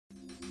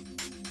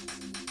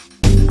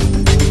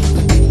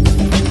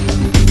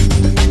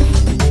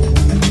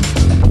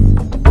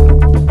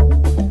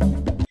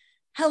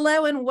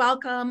Hello and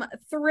welcome.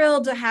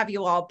 Thrilled to have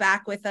you all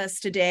back with us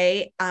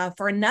today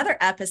for another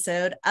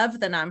episode of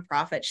the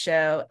Nonprofit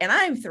Show. And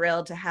I'm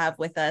thrilled to have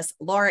with us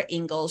Laura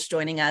Ingalls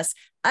joining us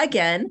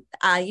again.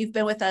 You've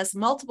been with us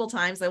multiple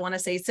times, I want to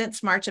say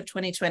since March of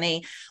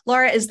 2020.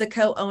 Laura is the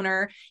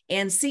co-owner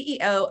and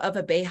CEO of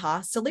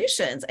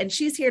abeja-solutions, and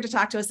she's here to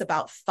talk to us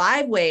about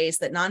 5 ways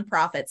that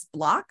nonprofits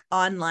block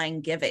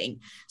online giving.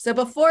 So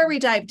before we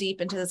dive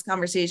deep into this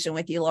conversation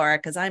with you, Laura,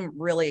 because I'm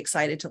really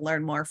excited to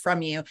learn more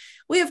from you,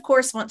 we of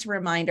course want to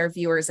remind our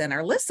viewers and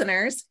our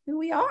listeners who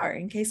we are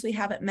in case we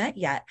haven't met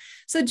yet.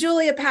 So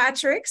Julia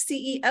Patrick,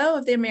 CEO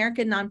of the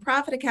American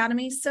Nonprofit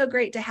Academy, so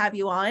great to have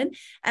you on.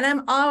 And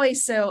I'm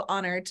always so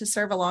honored to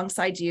serve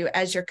alongside you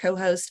as your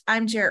co-host.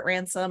 I'm Jarrett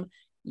Ransom,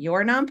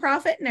 your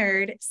nonprofit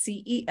nerd,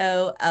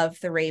 CEO of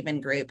the Raven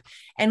Group.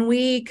 And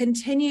we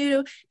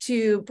continue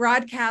to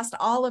broadcast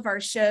all of our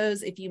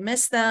shows. If you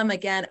miss them,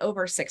 again,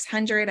 over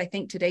 600, I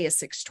think today is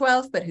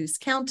 612, but who's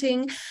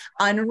counting,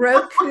 on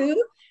Roku,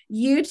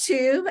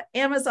 YouTube,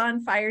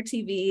 Amazon Fire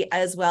TV,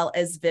 as well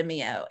as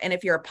Vimeo. And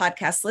if you're a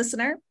podcast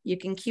listener, you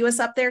can queue us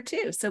up there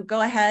too. So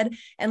go ahead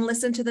and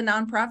listen to the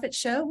Nonprofit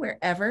Show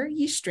wherever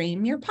you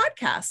stream your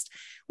podcast.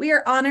 We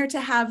are honored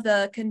to have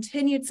the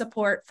continued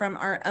support from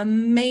our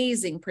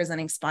amazing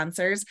presenting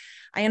sponsors.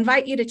 I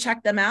invite you to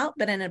check them out,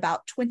 but in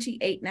about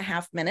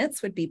 28.5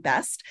 minutes would be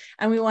best.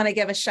 And we want to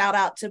give a shout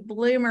out to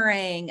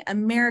Bloomerang,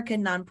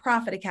 American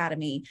Nonprofit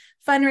Academy,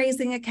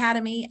 Fundraising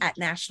Academy at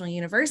National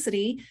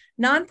University,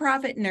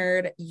 Nonprofit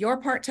Nerd,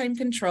 Your Part-Time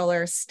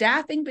Controller,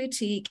 Staffing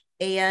Boutique,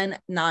 and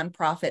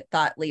Nonprofit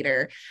Thought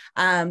Leader.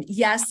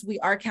 Yes, we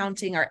are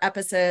counting our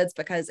episodes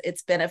because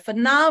it's been a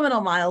phenomenal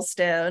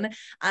milestone.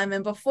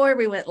 And before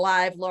we went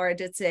live, Laura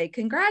did say,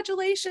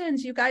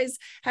 congratulations, you guys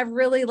have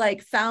really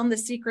found the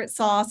secret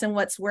sauce and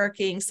what's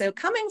working. So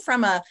coming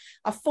from a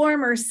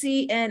former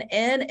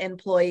CNN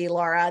employee,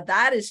 Laura,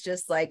 that is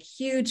just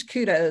huge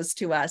kudos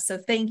to us. So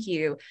thank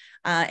you.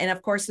 And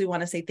of course, we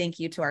want to say thank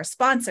you to our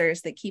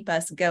sponsors that keep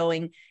us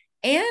going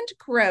and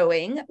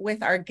growing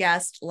with our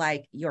guest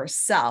like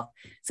yourself.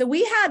 So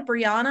we had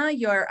Brianna,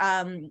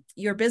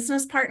 your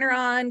business partner,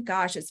 on.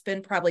 Gosh, it's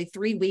been probably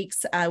 3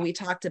 weeks. We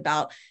talked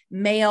about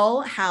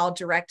mail, how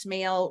direct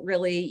mail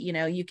really,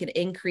 you can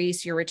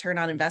increase your return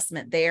on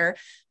investment there.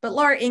 But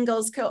Laura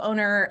Ingalls,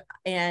 co-owner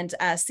and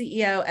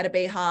CEO at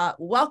abeja,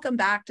 welcome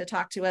back to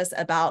talk to us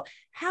about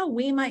how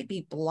we might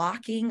be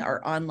blocking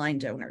our online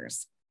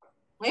donors.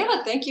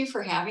 Yeah, thank you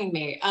for having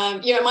me.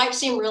 It might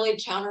seem really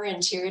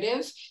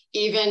counterintuitive,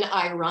 even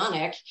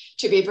ironic,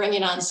 to be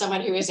bringing on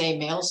someone who is a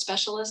mail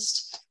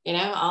specialist.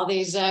 All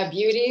these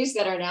beauties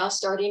that are now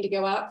starting to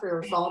go out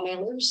for fall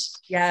mailers.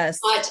 Yes.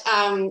 But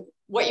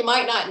what you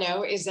might not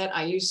know is that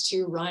I used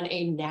to run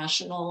a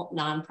national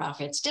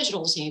nonprofits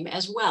digital team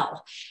as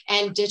well.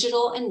 And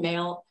digital and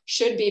mail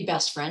should be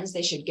best friends.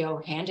 They should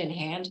go hand in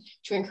hand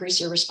to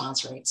increase your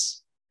response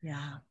rates.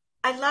 Yeah.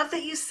 I love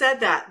that you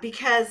said that,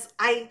 because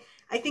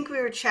I think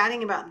we were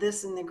chatting about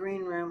this in the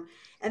green room,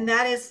 and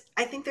that is,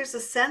 I think there's a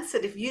sense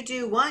that if you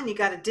do one, you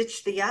got to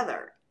ditch the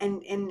other,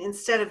 and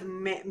instead of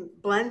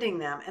blending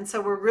them. And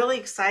so we're really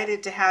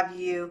excited to have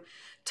you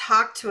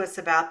talk to us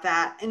about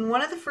that. And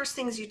one of the first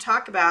things you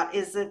talk about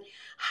is that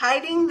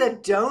hiding the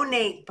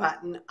donate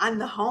button on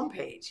the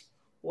homepage.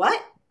 What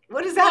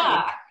does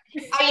that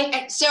mean?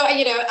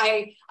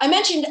 I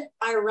mentioned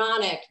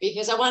ironic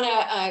because I want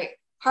to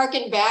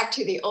harken back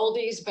to the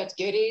oldies but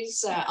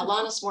goodies,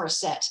 Alanis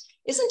Morissette.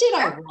 Isn't it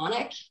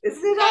ironic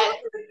that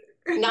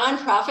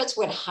nonprofits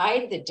would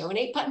hide the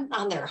donate button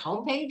on their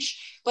homepage?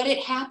 But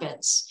it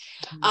happens.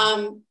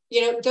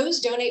 Those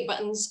donate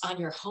buttons on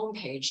your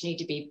homepage need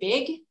to be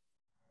big,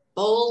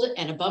 bold,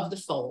 and above the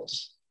fold.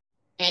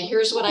 And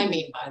here's what I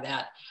mean by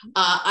that.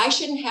 I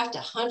shouldn't have to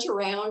hunt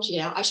around.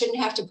 I shouldn't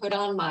have to put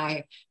on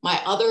my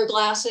other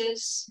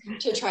glasses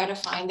to try to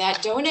find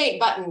that donate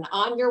button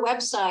on your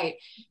website.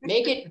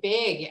 Make it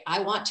big.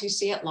 I want to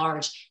see it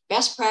large.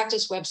 Best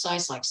practice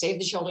websites like Save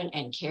the Children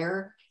and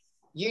CARE,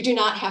 you do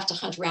not have to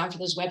hunt around for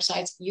those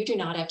websites. You do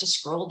not have to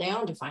scroll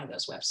down to find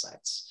those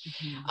websites.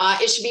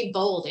 It should be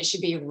bold. It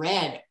should be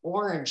red,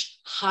 orange,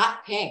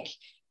 hot pink.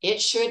 It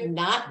should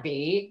not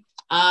be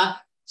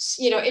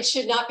it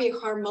should not be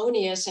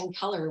harmonious in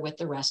color with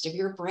the rest of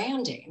your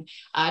branding.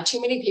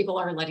 Too many people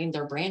are letting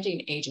their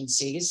branding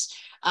agencies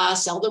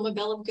sell them a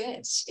bill of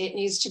goods. It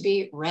needs to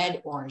be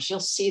red, orange.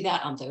 You'll see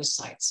that on those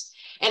sites.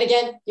 And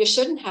again, you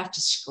shouldn't have to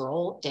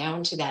scroll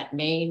down to that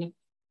main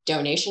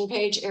donation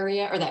page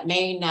area or that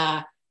main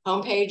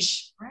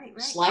homepage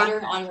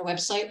slider on your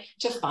website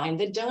to find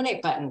the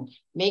donate button.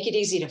 Make it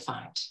easy to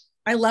find.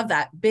 I love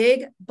that.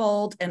 Big,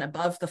 bold, and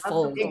above the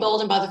fold. Big,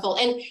 bold, and above the fold.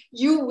 And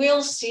you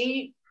will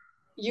see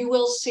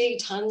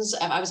tons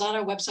of, I was on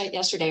a website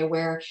yesterday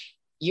where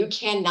you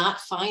cannot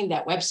fild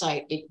that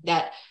website,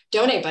 that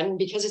donate button,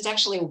 because it's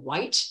actually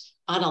white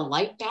on a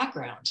light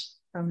background.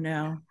 Oh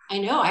no. I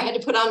know. I had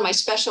to put on my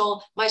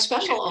special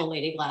old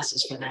lady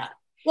glasses for that.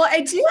 Well,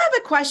 I do have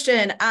a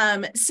question.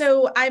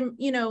 So I'm,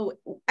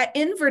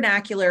 in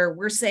vernacular,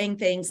 we're saying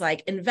things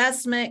like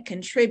investment,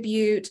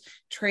 contribute,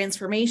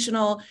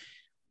 transformational.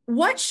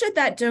 what should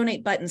that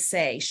donate button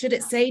say? Should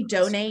it say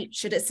donate?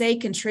 Should it say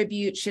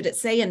contribute? Should it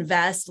say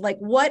invest? Like,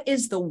 what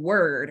is the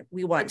word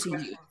we want to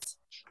use?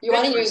 You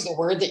want to use the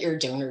word that your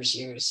donors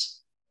use.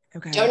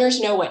 Okay. Donors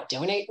know what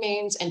donate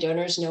means, and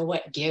donors know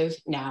what give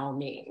now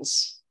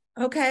means.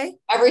 Okay.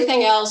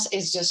 Everything else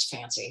is just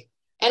fancy.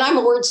 And I'm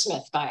a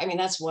wordsmith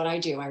that's what I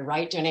do. I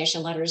write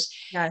donation letters,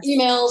 Yes.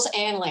 emails,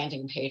 and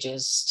landing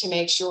pages to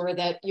make sure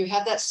that you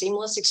have that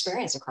seamless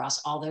experience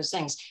across all those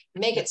things.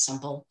 Make it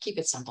simple, keep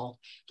it simple,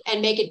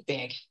 and make it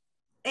big.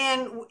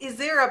 And is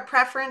there a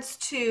preference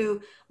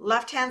to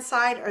left-hand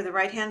side or the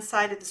right-hand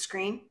side of the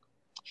screen?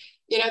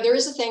 There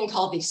is a thing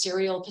called the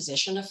serial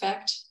position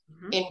effect,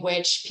 in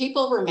which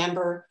people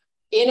remember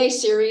in a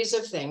series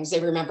of things, they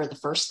remember the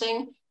first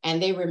thing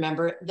and they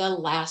remember the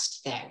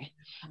last thing.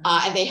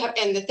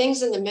 And the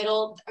things in the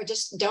middle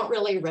just don't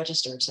really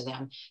register to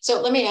them.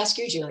 So let me ask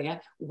you, Julia,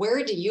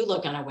 where do you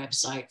look on a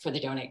website for the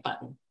donate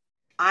button?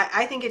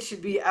 I think it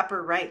should be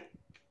upper right.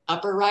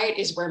 Upper right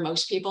is where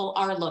most people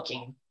are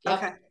looking. Yep.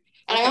 Okay.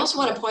 And I also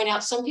want to point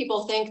out, some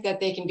people think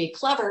that they can be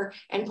clever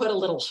and put a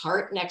little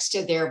heart next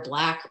to their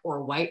black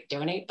or white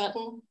donate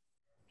button.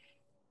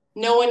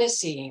 No one is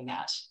seeing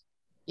that.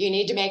 You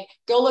need to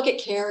go look at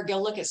CARE, go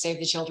look at Save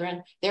the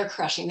Children. They're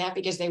crushing that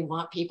because they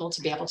want people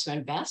to be able to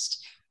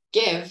invest,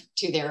 give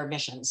to their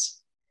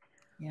missions.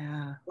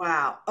 Yeah.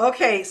 Wow.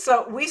 Okay.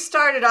 So we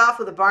started off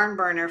with a barn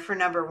burner for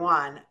number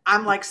 1.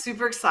 I'm like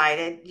super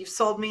excited. You've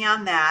sold me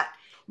on that.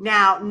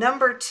 Now,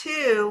 number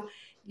 2,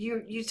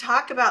 you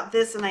talk about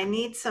this, and I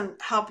need some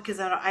help because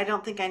I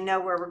don't think I know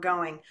where we're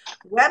going.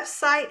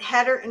 Website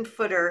header and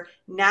footer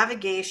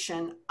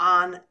navigation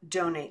on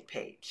donate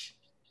page.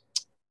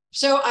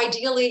 So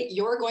ideally,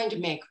 you're going to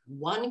make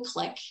one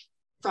click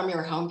from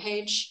your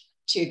homepage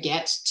to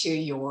get to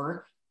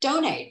your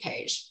donate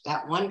page.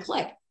 That one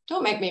click.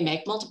 Don't make me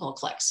make multiple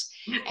clicks.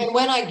 And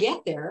when I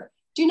get there,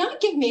 do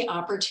not give me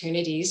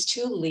opportunities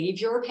to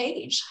leave your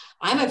page.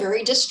 I'm a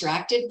very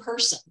distracted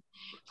person.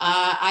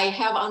 I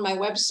have on my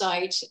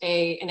website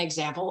an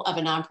example of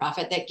a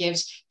nonprofit that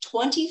gives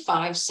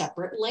 25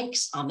 separate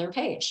links on their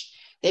page.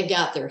 They've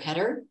got their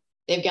header,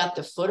 they've got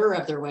the footer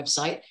of their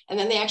website, and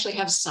then they actually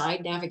have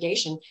side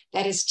navigation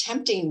that is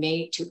tempting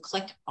me to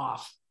click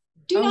off.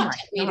 Do not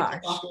tempt me to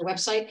click off your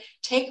website.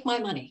 Take my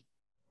money.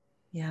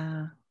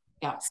 Yeah.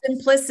 Yeah.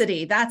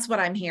 Simplicity. That's what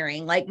I'm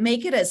hearing. Like,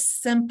 make it as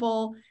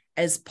simple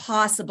as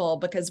possible,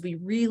 because we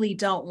really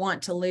don't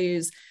want to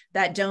lose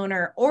that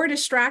donor or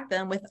distract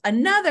them with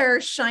another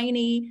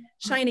shiny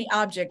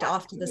object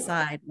off to the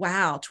side.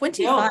 Wow.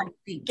 25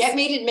 feet. Get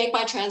me to make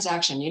my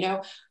transaction.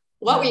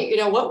 What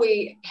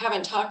we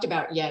haven't talked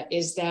about yet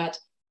is that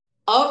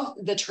of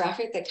the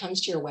traffic that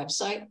comes to your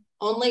website,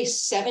 only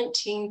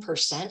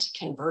 17%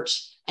 convert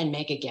and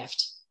make a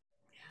gift.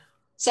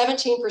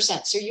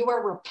 17%. So you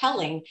are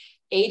repelling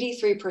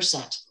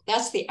 83%.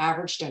 That's the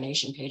average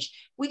donation page.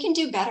 We can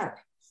do better.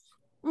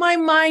 My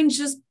mind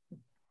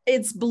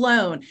it's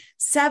blown.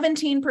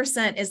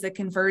 17% is the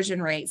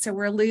conversion rate. So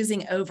we're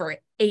losing over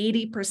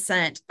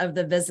 80% of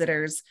the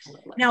visitors.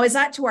 Absolutely. Now, is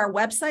that to our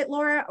website,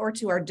 Laura, or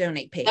to our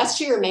donate page? That's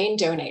to your main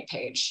donate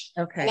page.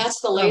 Okay. And that's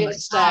the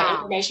latest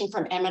information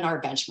from M&R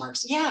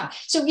benchmarks. Yeah.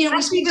 So, we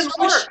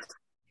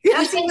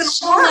spend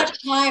so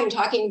much time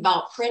talking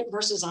about print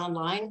versus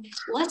online.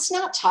 Let's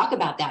not talk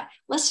about that.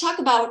 Let's talk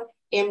about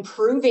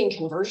improving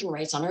conversion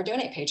rates on our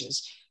donate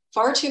pages.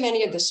 Far too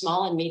many of the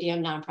small and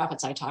medium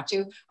nonprofits I talk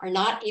to are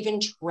not even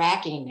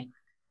tracking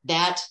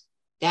that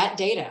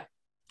data.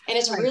 And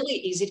it's really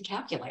easy to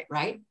calculate,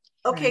 right?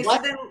 Okay, so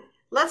then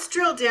let's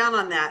drill down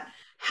on that.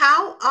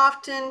 How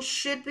often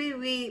should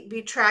we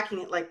be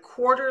tracking it? Like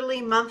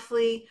quarterly,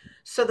 monthly,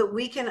 so that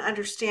we can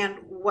understand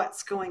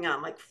what's going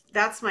on? Like,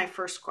 that's my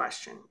first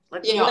question.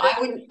 Like,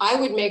 I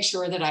would make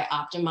sure that I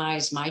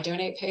optimize my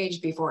donate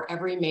page before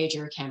every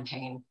major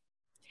campaign.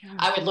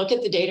 I would look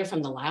at the data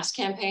from the last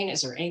campaign.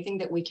 Is there anything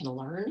that we can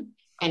learn?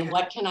 And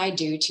what can I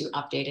do to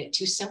update it,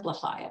 to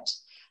simplify it?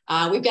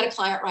 We've got a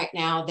client right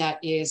now that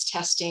is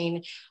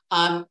testing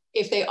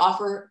if they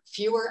offer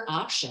fewer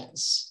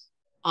options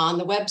on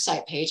the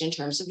website page in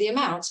terms of the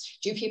amounts.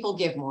 Do people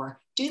give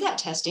more? Do that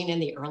testing in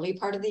the early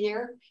part of the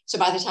year. So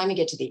by the time you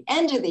get to the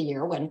end of the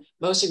year, when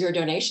most of your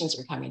donations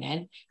are coming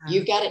in,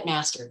 you've got it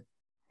mastered.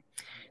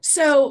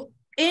 So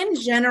in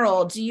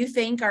general, do you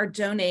think our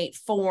donate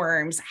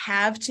forms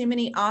have too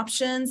many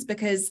options?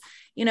 Because,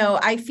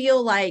 I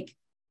feel like,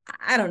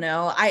 I don't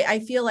know, I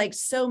feel like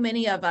so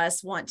many of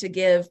us want to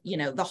give,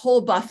 the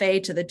whole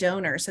buffet to the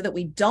donor so that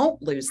we don't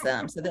lose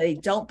them, so that they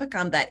don't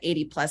become that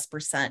 80+%.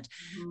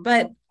 Mm-hmm.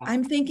 But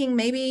I'm thinking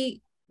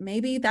maybe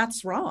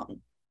that's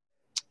wrong.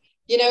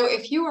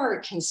 If you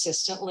are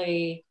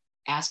consistently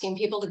asking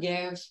people to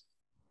give,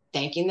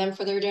 thanking them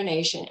for their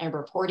donation, and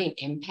reporting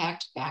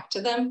impact back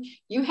to them,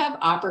 you have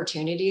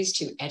opportunities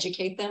to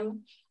educate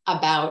them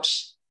about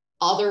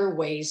other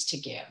ways to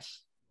give.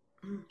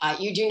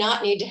 You do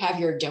not need to have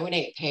your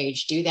donate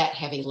page do that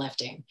heavy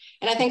lifting.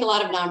 And I think a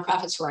lot of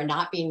nonprofits who are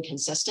not being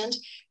consistent,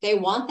 they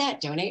want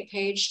that donate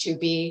page to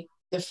be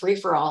the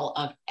free-for-all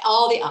of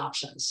all the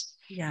options.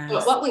 But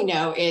Yes. what we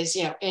know is,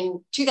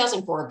 in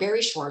 2004,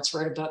 Barry Schwartz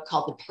wrote a book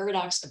called The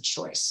Paradox of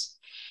Choice.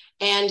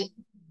 And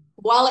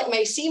while it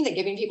may seem that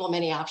giving people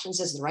many options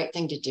is the right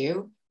thing to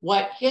do,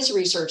 what his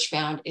research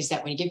found is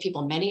that when you give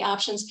people many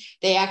options,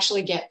 they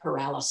actually get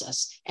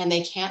paralysis and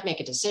they can't make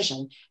a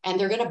decision and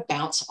they're going to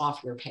bounce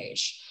off your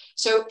page.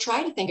 So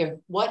try to think of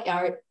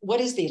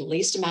what is the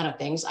least amount of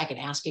things I can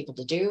ask people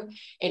to do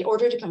in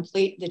order to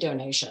complete the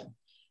donation.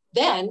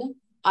 Then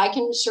I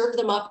can serve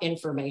them up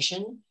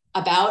information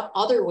about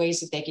other ways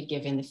that they could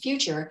give in the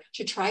future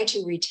to try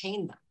to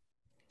retain them.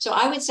 So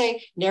I would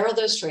say narrow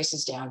those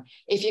choices down.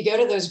 If you go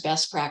to those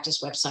best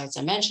practice websites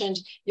I mentioned,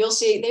 you'll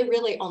see they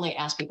really only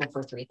ask people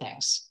for 3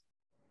 things.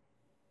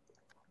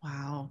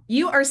 Wow.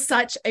 You are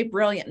such a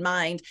brilliant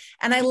mind.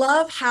 And I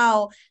love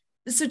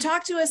so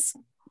talk to us,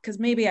 because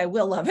maybe I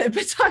will love it,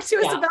 but talk to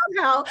us about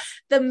how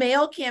the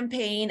mail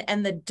campaign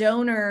and the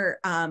donor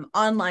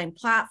online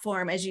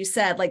platform, as you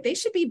said, like they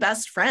should be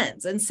best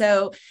friends. And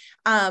so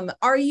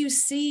are you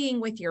seeing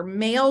with your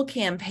mail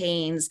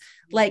campaigns,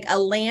 like a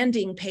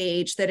landing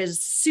page that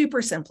is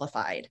super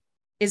simplified?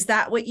 Is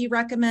that what you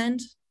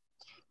recommend?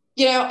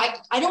 I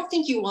don't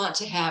think you want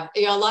to have,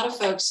 a lot of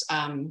folks,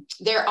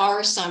 there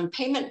are some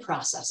payment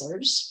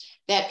processors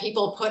that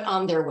people put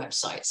on their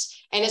websites.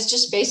 And it's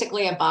just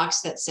basically a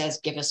box that says,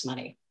 give us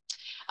money.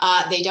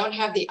 They don't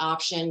have the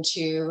option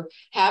to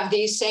have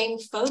the same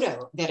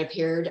photo that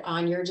appeared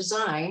on your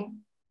design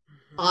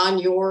on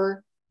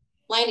your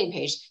landing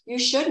page. You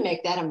should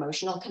make that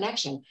emotional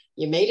connection.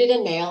 You made it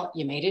in mail,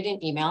 you made it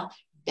in email.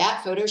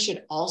 That photo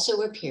should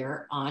also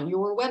appear on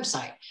your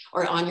website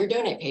or on your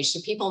donate page so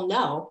people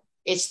know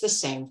it's the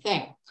same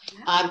thing.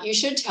 You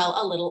should tell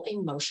a little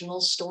emotional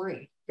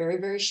story, very,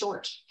 very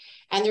short.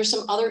 And there's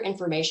some other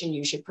information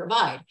you should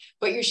provide,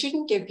 but you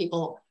shouldn't give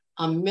people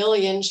a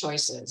million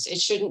choices.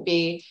 It shouldn't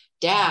be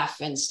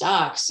DAF and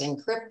stocks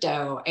and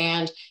crypto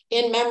and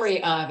in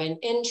memory of and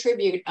in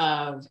tribute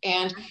of,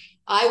 and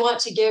I want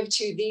to give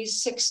to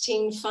these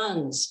 16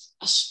 funds,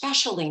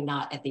 especially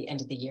not at the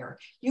end of the year.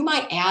 You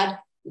might add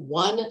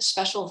one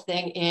special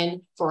thing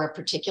in for a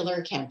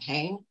particular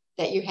campaign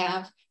that you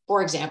have.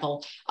 For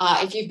example,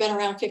 if you've been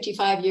around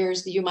 55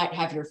 years, you might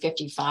have your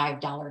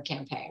 $55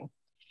 campaign,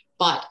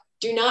 but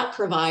do not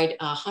provide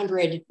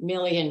 100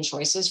 million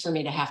choices for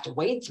me to have to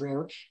wade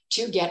through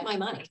to get my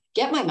money.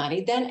 Get my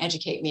money, then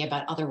educate me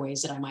about other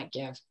ways that I might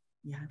give.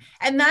 Yeah.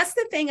 And that's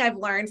the thing I've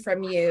learned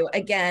from you.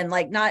 Again,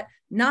 like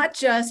not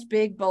just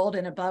big, bold,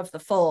 and above the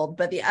fold,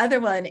 but the other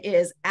one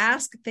is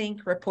ask,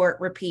 think, report,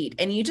 repeat.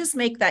 And you just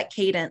make that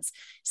cadence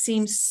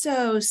seem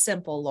so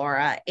simple,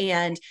 Laura.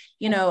 And,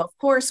 of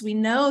course we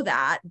know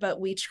that, but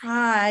we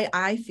try,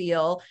 I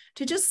feel,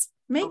 to just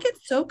make it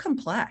so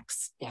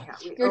complex. Yeah.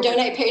 Your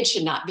donate page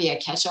should not be a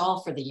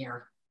catch-all for the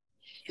year.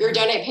 Your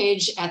donate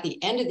page at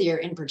the end of the year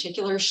in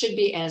particular should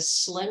be as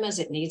slim as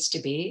it needs to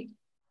be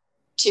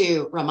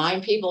to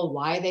remind people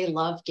why they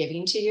love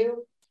giving to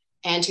you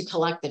and to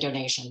collect the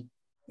donation.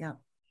 Yeah.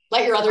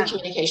 Let your other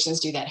communications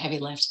do that heavy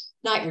lift,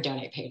 not your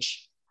donate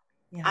page.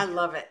 Yeah. I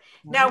love it.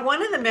 Now,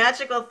 one of the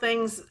magical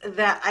things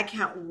that I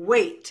can't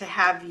wait to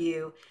have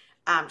you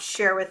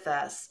share with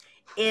us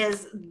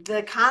is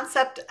the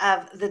concept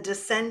of the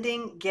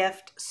descending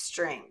gift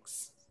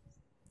strings.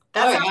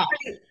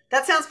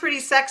 That sounds pretty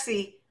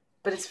sexy,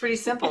 but it's pretty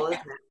simple,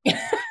 isn't it?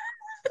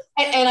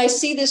 And I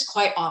see this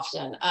quite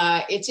often.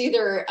 It's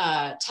either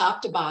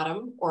top to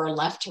bottom or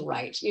left to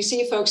right. You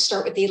see folks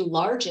start with the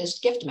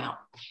largest gift amount.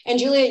 And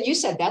Julia, you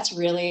said that's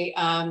really,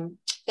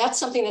 that's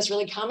something that's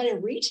really common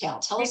in retail.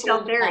 Tell us a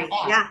little bit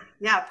about that.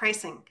 Yeah,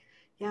 pricing.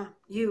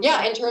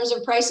 Yeah, in terms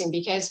of pricing,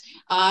 because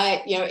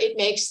it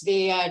makes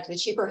the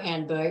cheaper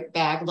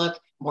handbag look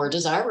more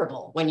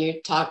desirable when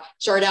you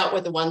start out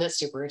with the one that's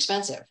super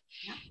expensive.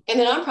 Yeah. In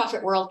the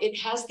nonprofit world, it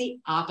has the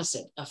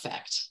opposite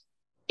effect.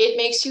 It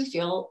makes you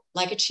feel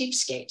like a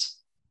cheapskate.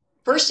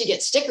 First, you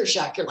get sticker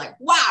shock. You're like,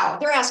 wow,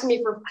 they're asking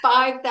me for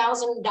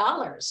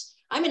 $5,000.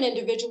 I'm an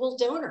individual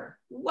donor.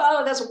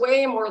 Whoa, that's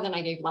way more than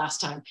I gave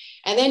last time.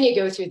 And then you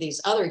go through these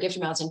other gift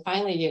amounts and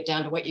finally you get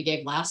down to what you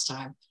gave last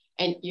time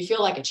and you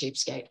feel like a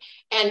cheapskate.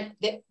 And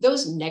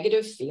those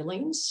negative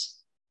feelings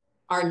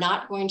are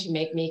not going to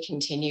make me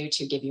continue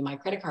to give you my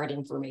credit card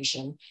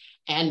information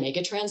and make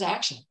a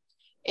transaction.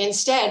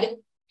 Instead,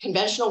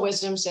 conventional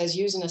wisdom says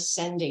use an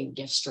ascending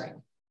gift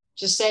string.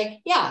 Just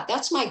say, yeah,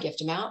 that's my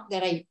gift amount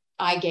that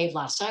I gave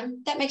last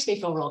time. That makes me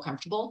feel real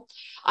comfortable.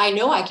 I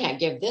know I can't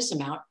give this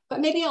amount,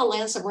 but maybe I'll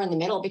land somewhere in the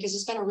middle because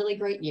it's been a really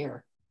great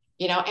year.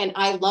 And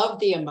I love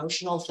the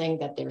emotional thing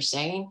that they're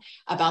saying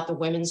about the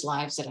women's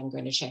lives that I'm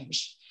going to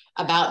change,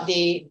 about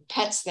the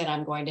pets that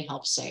I'm going to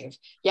help save.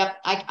 Yep,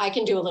 I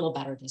can do a little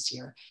better this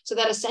year. So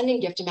that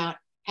ascending gift amount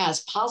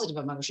has positive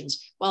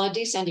emotions, while a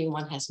descending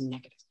one has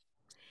negative.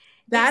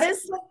 That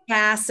is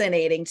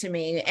fascinating to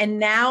me. And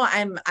now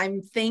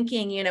I'm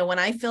thinking, when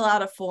I fill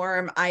out a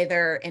form,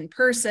 either in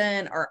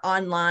person or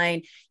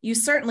online, you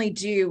certainly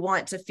do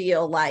want to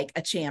feel like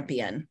a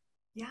champion.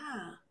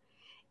 Yeah.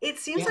 It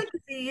seems like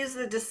if you use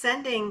the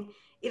descending,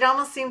 it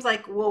almost seems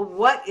like, well,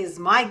 what is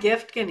my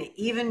gift going to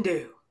even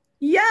do?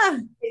 Yeah.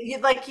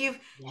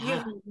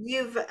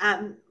 You've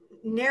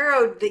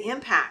narrowed the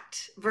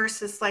impact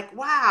versus like,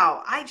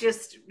 wow, I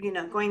just,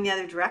 going the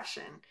other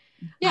direction.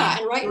 Yeah.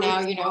 And right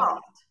Really now,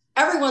 solved.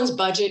 everyone's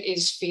budget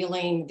is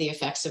feeling the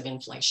effects of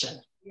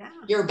inflation. Yeah.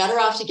 You're better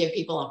off to give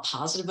people a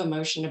positive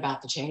emotion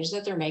about the change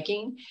that they're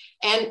making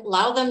and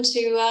allow them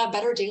to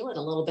better deal it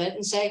a little bit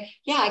and say,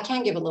 yeah, I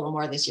can give a little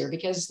more this year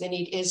because the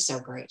need is so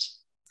great.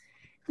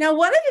 Now,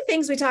 one of the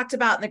things we talked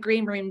about in the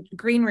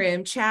green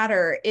room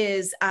chatter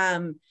is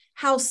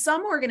how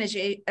some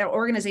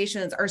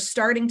organizations are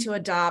starting to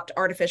adopt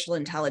artificial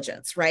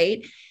intelligence,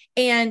 right?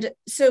 And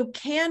so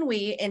can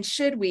we and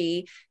should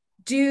we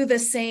do the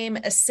same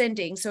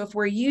ascending? So if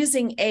we're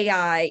using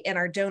AI in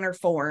our donor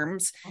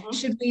forms,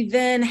 should we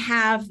then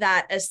have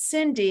that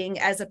ascending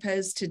as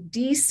opposed to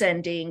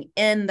descending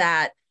in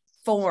that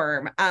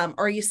form? Or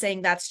are you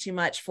saying that's too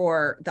much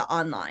for the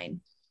online?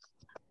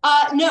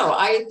 No,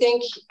 I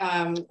think,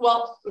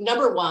 well,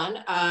 number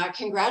one,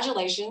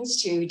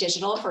 congratulations to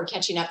digital for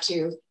catching up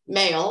to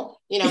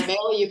mail.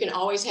 Mail, you can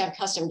always have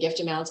custom gift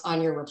amounts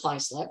on your reply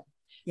slip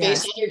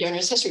based on your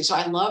donor's history. So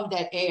I love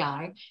that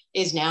AI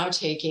is now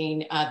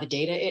taking the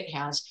data it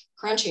has,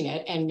 crunching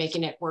it and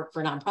making it work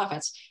for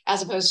nonprofits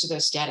as opposed to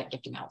those static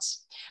gift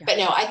amounts. Yeah. But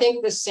no, I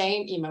think the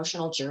same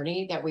emotional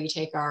journey that we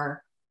take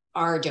our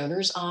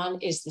donors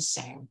on is the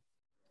same.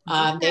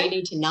 They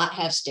need to not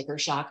have sticker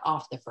shock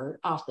off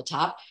the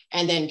top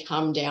and then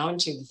come down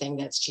to the thing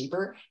that's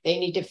cheaper. They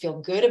need to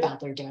feel good about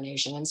their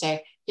donation and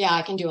say, yeah,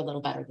 I can do a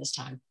little better this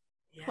time.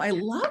 Yeah. I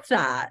love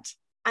that.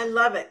 I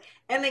love it.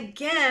 And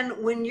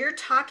again, when you're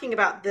talking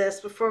about this,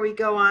 before we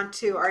go on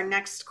to our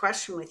next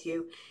question with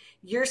you,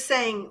 you're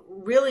saying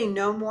really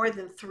no more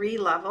than 3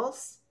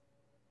 levels?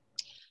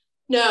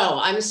 No,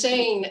 I'm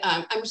saying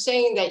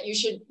that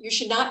you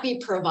should not be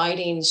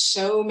providing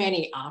so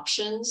many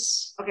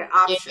options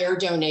in your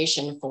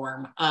donation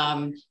form.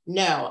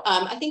 No,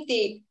 I think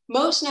the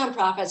most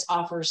nonprofits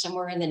offer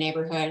somewhere in the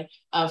neighborhood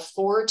of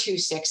 4 to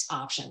 6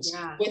 options.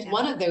 Yeah, with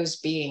one of those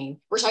being,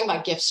 we're talking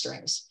about gift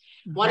strings.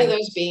 One of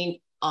those being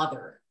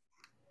other.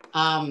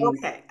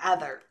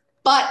 Other.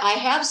 But I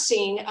have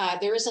seen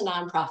there is a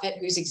nonprofit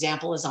whose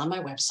example is on my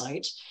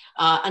website,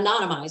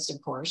 anonymized,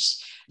 of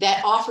course,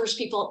 that offers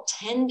people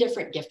 10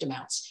 different gift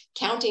amounts,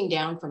 counting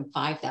down from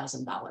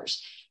 $5,000.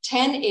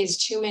 10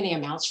 is too many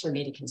amounts for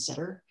me to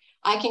consider.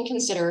 I can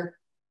consider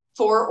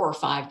 4 or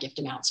 5 gift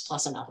amounts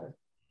plus another.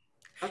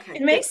 Okay.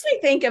 It makes me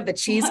think of the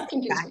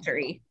Cheesecake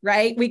Factory,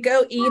 right? We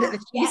go eat at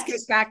the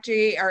Cheesecake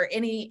Factory or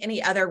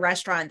any other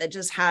restaurant that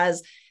just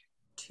has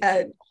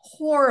a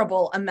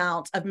horrible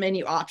amount of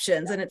menu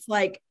options. And it's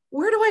like,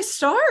 where do I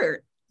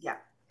start? Yeah.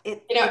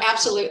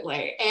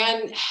 Absolutely.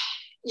 And,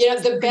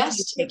 the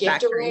best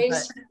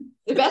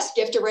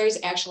gift arrays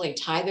actually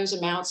tie those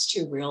amounts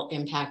to real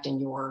impact in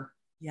your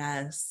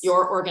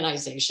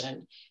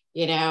organization.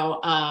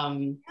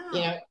 The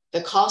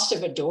cost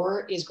of a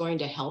door is going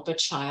to help a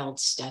child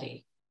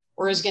study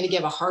or is going to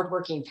give a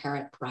hardworking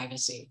parent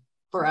privacy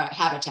for a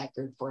habitat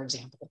group, for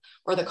example,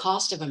 or the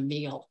cost of a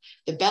meal.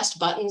 The best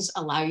buttons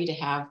allow you to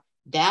have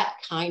that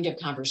kind of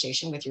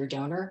conversation with your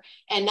donor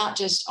and not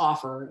just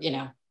offer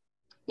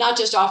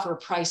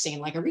pricing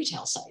like a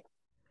retail site.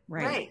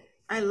 Right.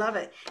 I love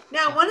it.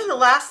 Now, one of the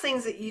last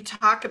things that you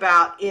talk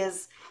about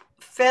is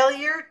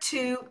failure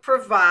to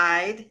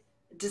provide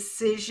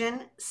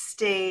decision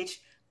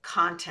stage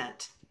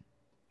content.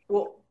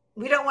 Well,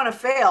 we don't want to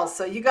fail,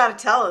 so you got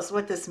to tell us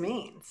what this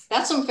means.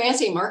 That's some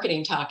fancy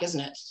marketing talk, isn't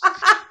it?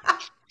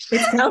 It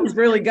sounds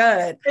really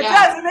good. It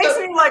does. It makes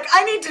me like,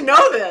 I need to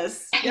know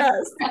this.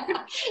 Yes.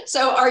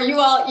 So are you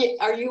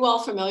all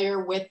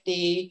familiar with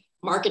the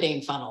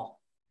marketing funnel?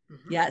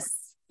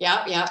 Yes.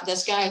 Yeah.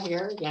 This guy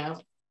here. Yeah.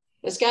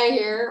 This guy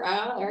here.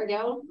 Oh, there we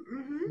go.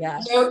 Yeah.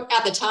 So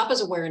at the top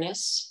is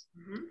awareness.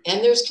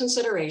 Then there's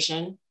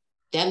consideration.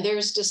 Then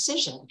there's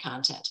decision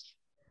content.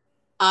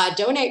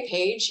 Donate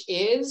page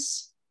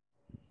is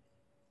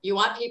you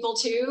want people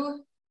to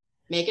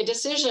make a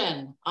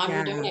decision on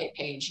your donate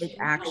page.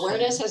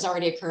 Awareness has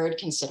already occurred.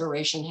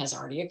 Consideration has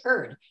already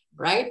occurred,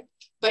 right?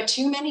 But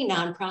too many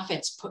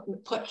nonprofits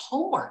put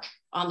homework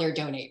on their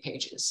donate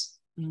pages.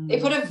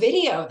 They put a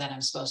video that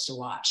I'm supposed to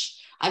watch.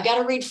 I've got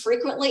to read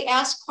frequently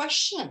asked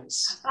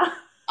questions.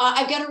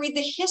 I've got to read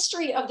the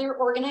history of their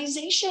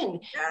organization.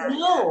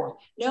 No.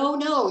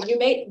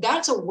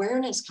 That's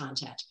awareness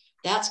content.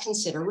 That's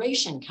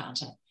consideration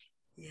content.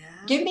 Yeah.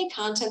 Give me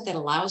content that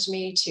allows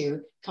me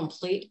to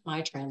complete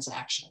my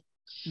transaction.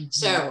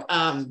 So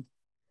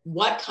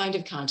what kind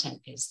of content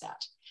is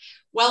that?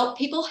 Well,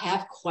 people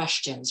have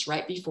questions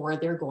right before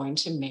they're going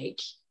to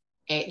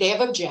they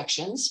have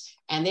objections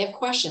and they have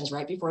questions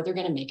right before they're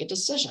going to make a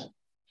decision.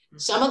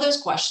 Some of those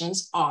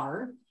questions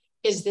are,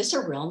 is this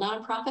a real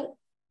nonprofit?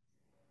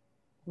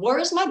 Where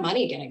is my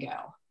money going to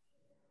go?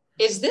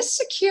 Is this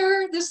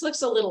secure? This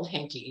looks a little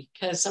hinky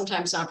because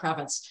sometimes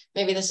nonprofits,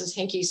 maybe this is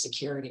hinky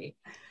security.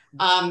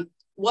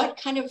 What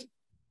kind of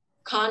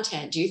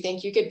content do you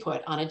think you could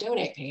put on a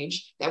donate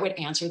page that would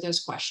answer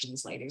those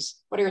questions, ladies?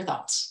 What are your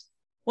thoughts?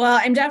 Well,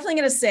 I'm definitely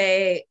going to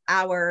say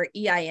our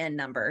EIN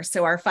number.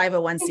 So our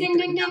 501c3 Ding, ding, ding,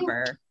 ding.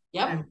 number.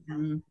 Yep.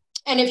 Mm-hmm.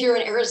 And if you're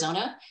in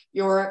Arizona,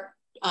 your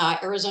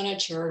Arizona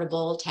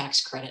Charitable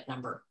Tax Credit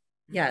number.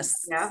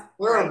 Yes. Yeah.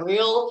 We're a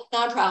real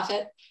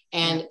nonprofit,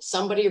 and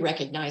somebody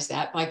recognized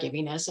that by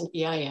giving us an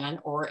EIN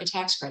or a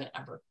tax credit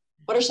number.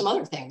 What are some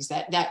other things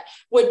that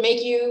would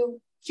make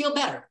you feel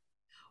better?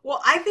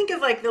 Well, I think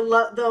of like the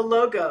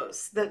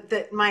logos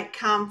that might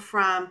come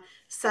from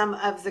some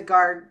of the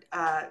guard,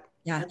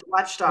 the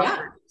watchdog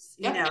groups,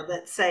 you know,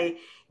 that say,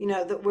 you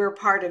know, that we're a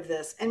part of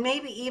this, and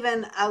maybe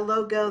even a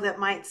logo that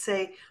might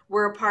say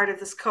we're a part of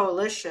this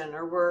coalition,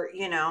 or we're,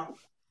 you know,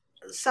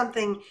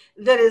 something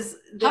that is.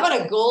 How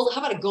about a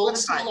gold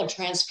seal of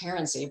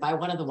transparency by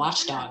one of the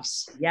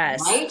watchdogs?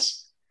 Yes.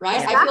 Right.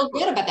 Exactly. I feel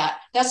good about that.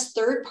 That's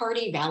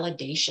third-party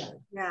validation.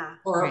 Yeah.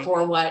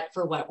 For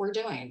what we're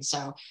doing.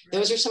 So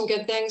those are some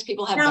good things.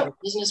 People have Better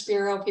Business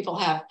Bureau. People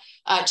have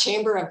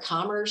Chamber of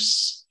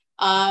Commerce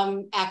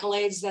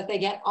accolades that they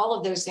get. All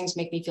of those things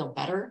make me feel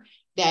better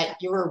that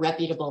you're a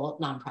reputable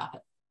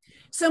nonprofit.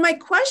 So my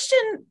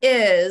question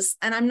is,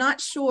 and I'm not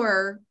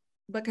sure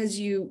because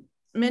you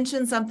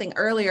mentioned something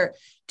earlier,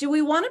 do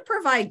we want to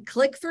provide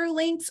click-through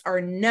links or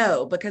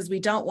no, because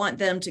we don't want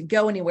them to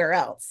go anywhere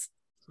else?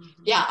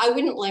 Yeah, I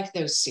wouldn't like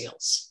those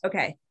seals.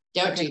 Okay.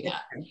 Don't do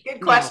that.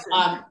 Good question.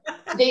 No.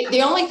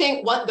 The only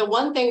thing,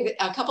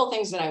 a couple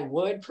things that I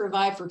would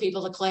provide for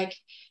people to click.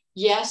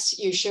 Yes,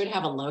 you should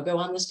have a logo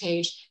on this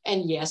page,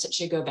 and yes, it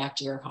should go back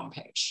to your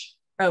homepage.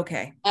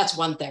 Okay. That's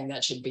one thing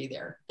that should be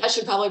there. That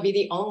should probably be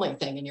the only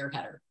thing in your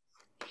header.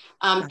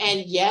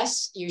 And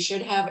yes, you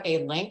should have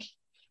a link.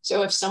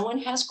 So if someone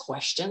has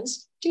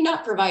questions, do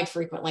not provide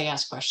frequently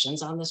asked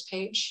questions on this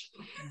page.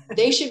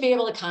 They should be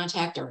able to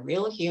contact a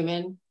real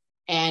human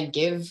and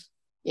give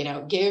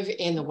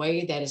in the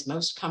way that is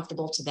most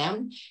comfortable to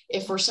them.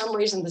 If for some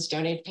reason this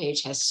donate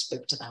page has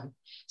spooked to them.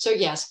 So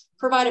yes,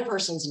 provide a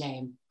person's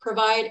name,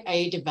 provide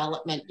a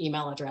development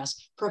email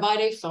address, provide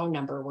a phone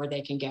number where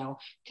they can go.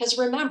 Because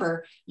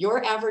remember,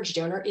 your average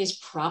donor is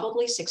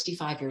probably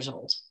 65 years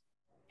old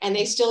and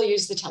they still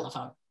use the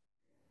telephone.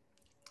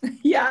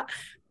 Yeah.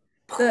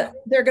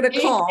 They're going to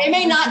call. They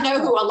may not know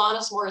who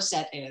Alanis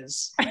Morissette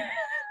is.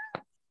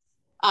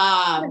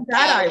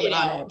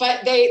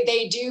 But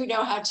they do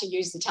know how to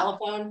use the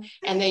telephone,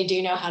 and they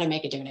do know how to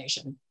make a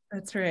donation.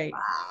 That's right.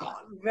 Wow,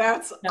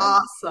 that's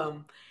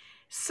awesome.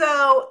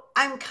 So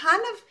I'm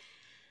kind of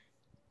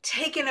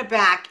taken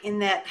aback in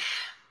that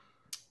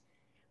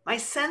my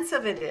sense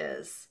of it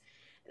is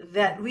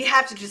that we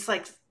have to just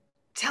like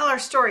tell our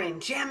story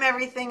and jam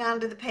everything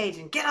onto the page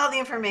and get all the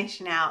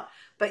information out.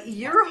 But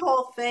your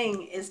whole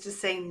thing is to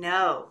say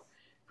no.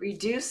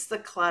 Reduce the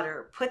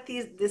clutter, put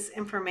this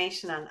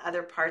information on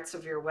other parts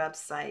of your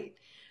website,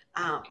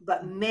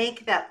 but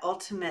make that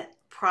ultimate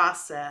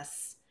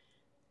process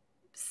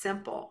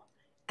simple.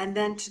 And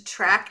then to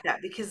track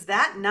that, because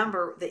that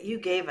number that you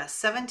gave us,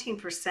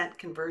 17%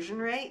 conversion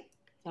rate,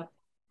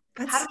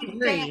 how do we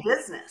stay in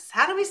business?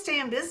 How do we stay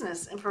in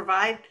business and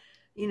provide,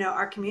 you know,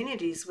 our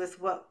communities with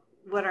what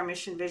our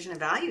mission, vision, and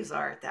values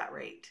are at that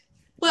rate?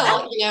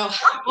 Well, you know,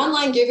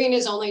 online giving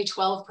is only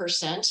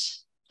 12%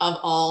 of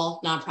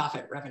all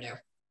nonprofit revenue.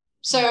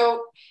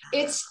 So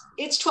it's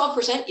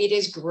 12%. It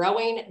is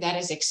growing. That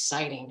is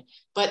exciting.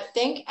 But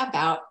think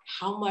about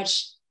how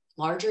much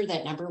larger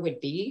that number would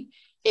be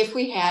if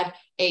we had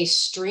a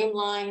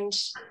streamlined,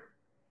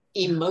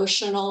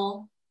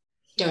 emotional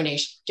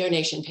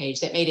donation page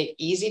that made it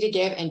easy to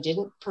give and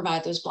didn't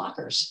provide those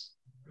blockers.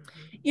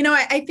 You know,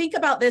 I think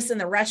about this in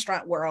the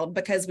restaurant world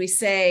because we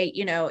say,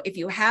 you know, if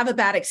you have a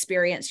bad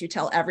experience, you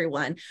tell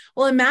everyone.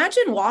 Well,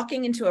 imagine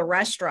walking into a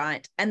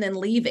restaurant and then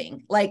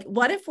leaving. Like,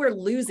 what if we're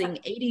losing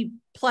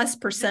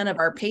 80+% of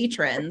our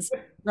patrons,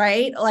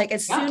 right? Like,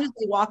 as soon as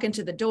they walk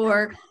into the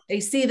door,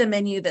 they see the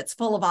menu that's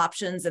full of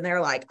options and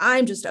they're like,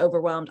 I'm just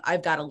overwhelmed.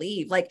 I've got to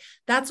leave. Like,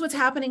 that's what's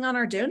happening on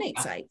our donate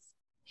sites.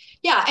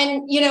 Yeah.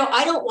 And, you know,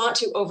 I don't want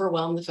to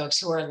overwhelm the folks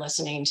who are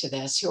listening to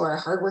this, who are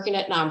hardworking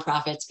at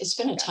nonprofits. It's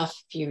been a tough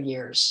few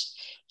years.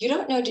 You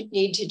don't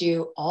need to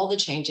do all the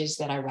changes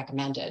that I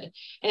recommended.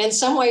 And in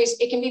some ways,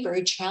 it can be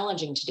very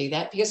challenging to do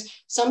that because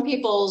some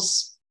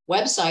people's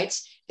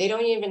websites, they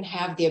don't even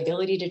have the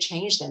ability to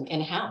change them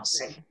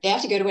in-house. Right. They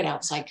have to go to an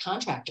outside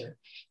contractor.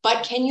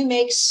 But can you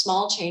make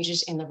small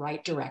changes in the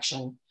right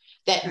direction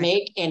that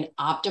make an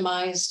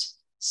optimized,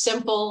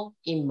 simple,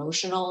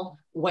 emotional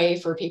way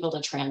for people to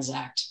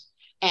transact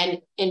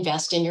and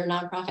invest in your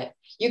nonprofit?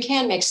 You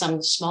can make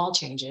some small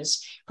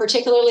changes,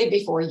 particularly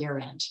before year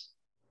end.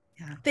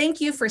 Yeah. Thank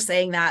you for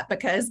saying that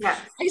because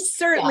I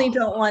certainly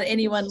don't want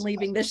anyone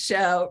leaving the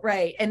show,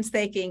 right, and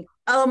thinking,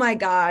 oh my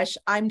gosh,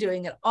 I'm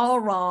doing it all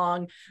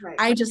wrong. Right.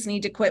 I just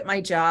need to quit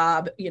my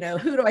job. You know,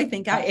 who do I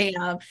think I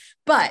am?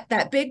 But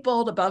that big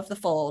bold above the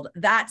fold,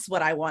 that's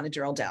what I want to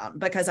drill down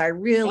because I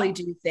really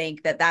do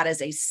think that that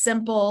is a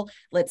simple,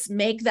 let's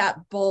make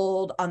that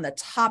bold on the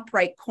top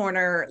right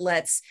corner.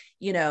 Let's,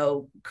 you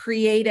know,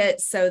 create it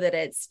so that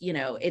it's, you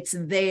know, it's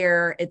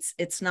there,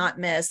 it's not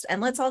missed.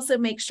 And let's also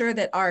make sure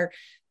that our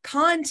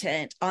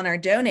content on our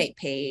donate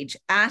page,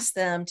 ask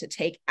them to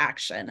take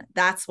action.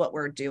 That's what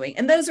we're doing.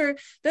 And those are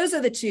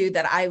the two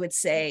that I would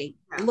say,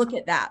 look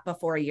at that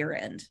before year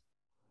end.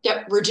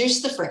 Yep.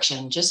 Reduce the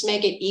friction. Just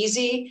make it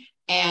easy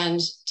and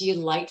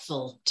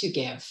delightful to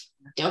give.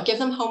 Don't give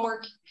them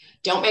homework.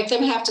 Don't make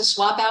them have to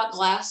swap out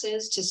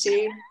glasses to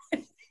see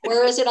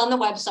where is it on the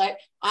website.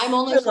 I'm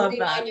only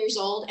 49 years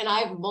old and I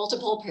have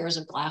multiple pairs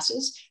of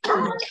glasses for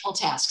multiple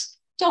tasks.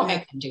 Don't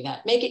make them do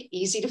that. Make it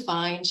easy to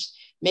find,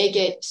 make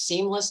it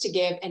seamless to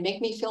give, and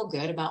make me feel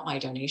good about my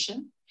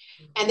donation.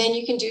 And then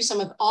you can do some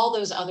of all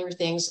those other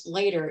things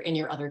later in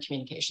your other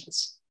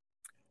communications.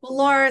 Well,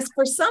 Laura,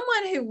 for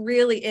someone who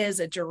really is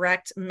a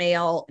direct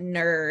mail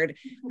nerd,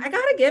 I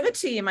got to give it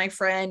to you, my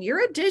friend.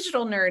 You're a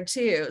digital nerd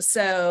too.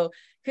 So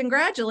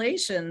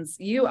congratulations.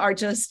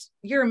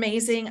 You're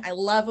amazing. I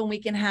love when we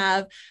can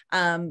have,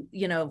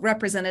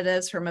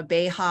 representatives from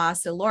Abeja.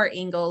 So Laura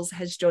Ingalls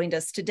has joined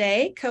us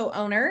today,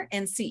 co-owner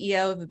and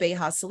CEO of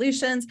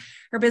abeja-solutions.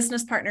 Her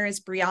business partner is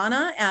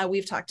Brianna.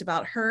 We've talked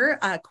about her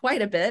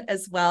quite a bit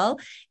as well.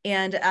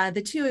 And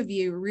the two of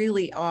you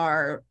really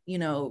are,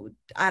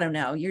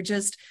 you're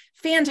just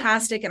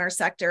fantastic in our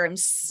sector. I'm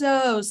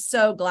so,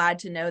 so glad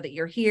to know that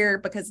you're here,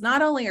 because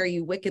not only are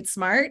you wicked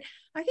smart,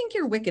 I think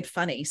you're wicked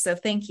funny. So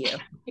thank you.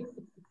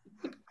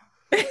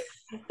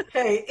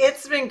 Hey,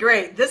 it's been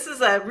great. This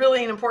is a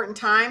really important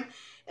time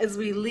as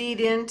we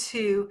lead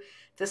into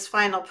this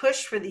final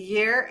push for the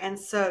year. And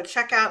so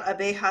check out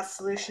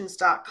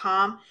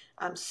abeja-solutions.com.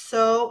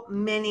 So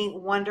many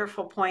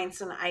wonderful points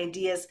and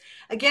ideas.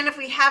 Again, if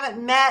we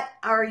haven't met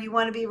or you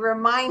want to be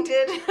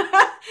reminded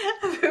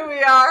of who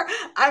we are,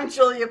 I'm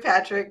Julia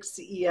Patrick,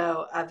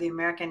 CEO of the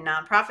American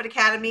Nonprofit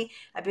Academy.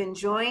 I've been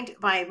joined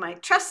by my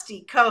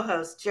trusty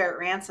co-host, Jarrett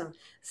Ransom,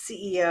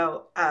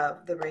 CEO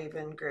of the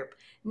Raven Group,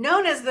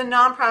 known as the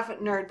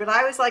nonprofit nerd, but I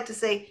always like to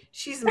say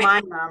she's my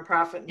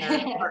nonprofit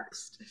nerd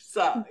first.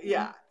 So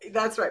yeah,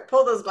 that's right.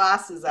 Pull those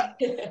glasses up.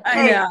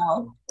 I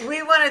know.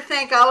 We want to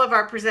thank all of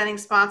our presenting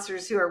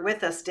sponsors who are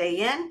with us day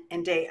in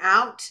and day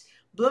out.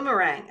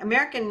 Bloomerang,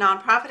 American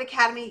Nonprofit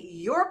Academy,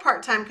 your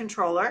part-time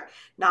controller,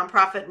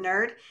 nonprofit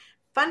nerd,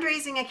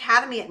 Fundraising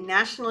Academy at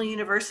National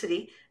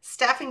University,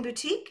 Staffing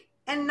Boutique,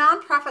 and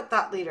Nonprofit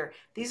Thought Leader.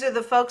 These are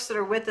the folks that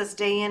are with us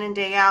day in and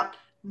day out.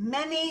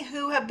 Many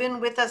who have been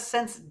with us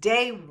since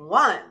day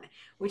one,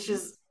 which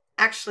is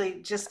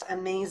actually just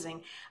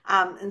amazing.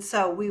 And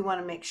so we want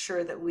to make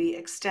sure that we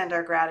extend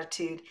our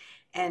gratitude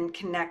and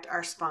connect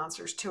our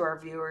sponsors to our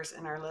viewers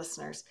and our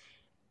listeners.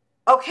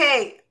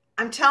 Okay,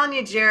 I'm telling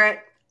you,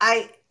 Jarrett,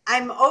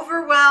 I'm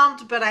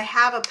overwhelmed, but I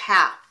have a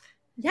path.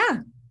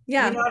 Yeah.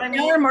 You know what I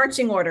mean? Our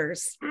marching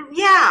orders.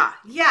 Yeah.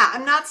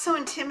 I'm not so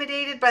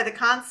intimidated by the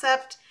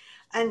concept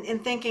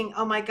and thinking,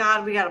 oh my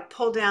God, we got to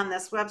pull down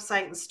this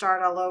website and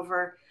start all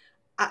over.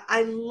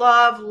 I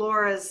love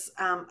Laura's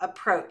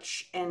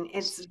approach, and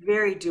it's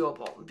very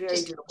doable,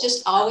 doable.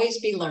 Just always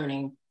be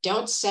learning.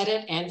 Don't set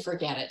it and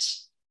forget it.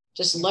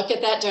 Just look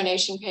at that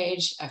donation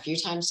page a few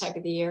times type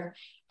of the year.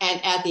 And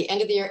at the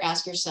end of the year,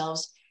 ask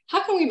yourselves,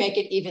 how can we make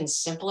it even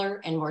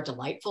simpler and more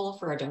delightful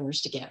for our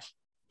donors to give?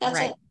 That's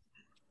right.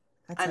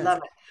 I love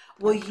it.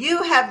 Well,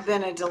 you have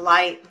been a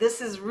delight. This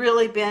has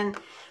really been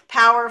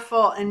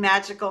powerful and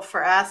magical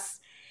for us.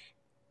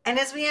 And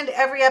as we end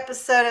every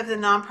episode of the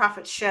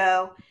Nonprofit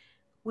Show,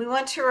 we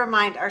want to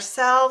remind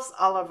ourselves,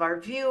 all of our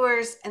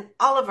viewers, and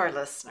all of our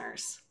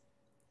listeners,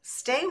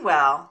 stay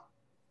well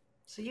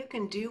so you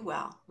can do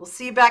well. We'll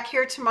see you back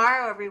here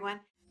tomorrow, everyone.